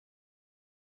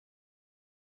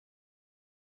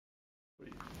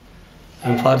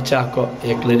I'm Farchako,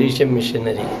 a clerician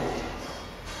missionary.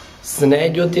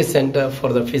 Snehajyoti Center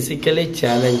for the Physically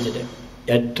Challenged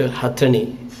at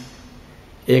Hathani,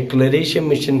 a clerician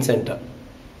mission center.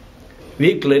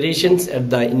 We clericians,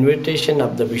 at the invitation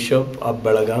of the Bishop of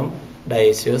Belagaum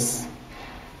Diocese,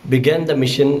 began the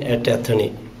mission at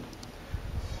Hathani.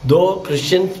 Though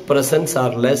Christian presence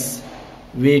are less,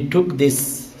 we took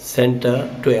this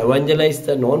center to evangelize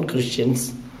the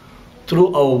non-Christians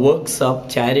through our works of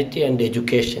charity and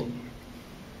education.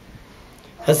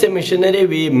 As a missionary,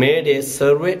 we made a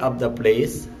survey of the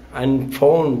place and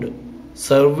found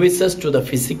services to the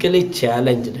physically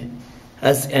challenged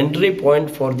as entry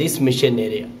point for this mission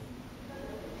area.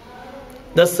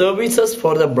 The services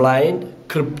for the blind,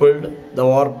 crippled, the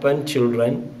orphan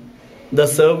children, the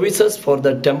services for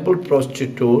the temple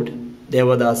prostitute,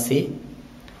 Devadasi,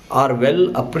 are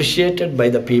well appreciated by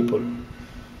the people.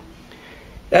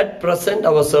 At present,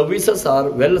 our services are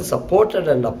well supported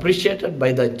and appreciated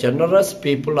by the generous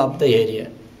people of the area.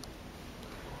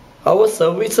 Our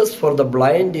services for the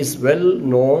blind is well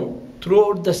known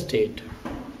throughout the state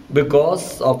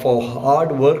because of our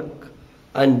hard work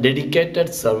and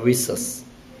dedicated services.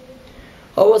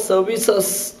 Our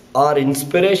services are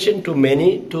inspiration to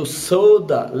many to serve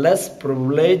the less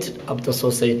privileged of the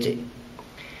society.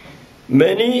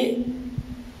 Many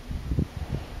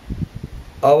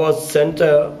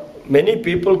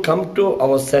people come to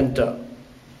our center.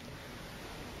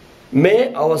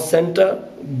 May our center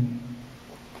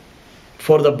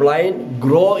for the blind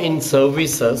grow in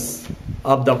services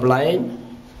of the blind,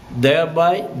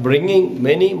 thereby bringing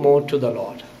many more to the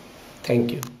Lord.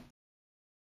 Thank you.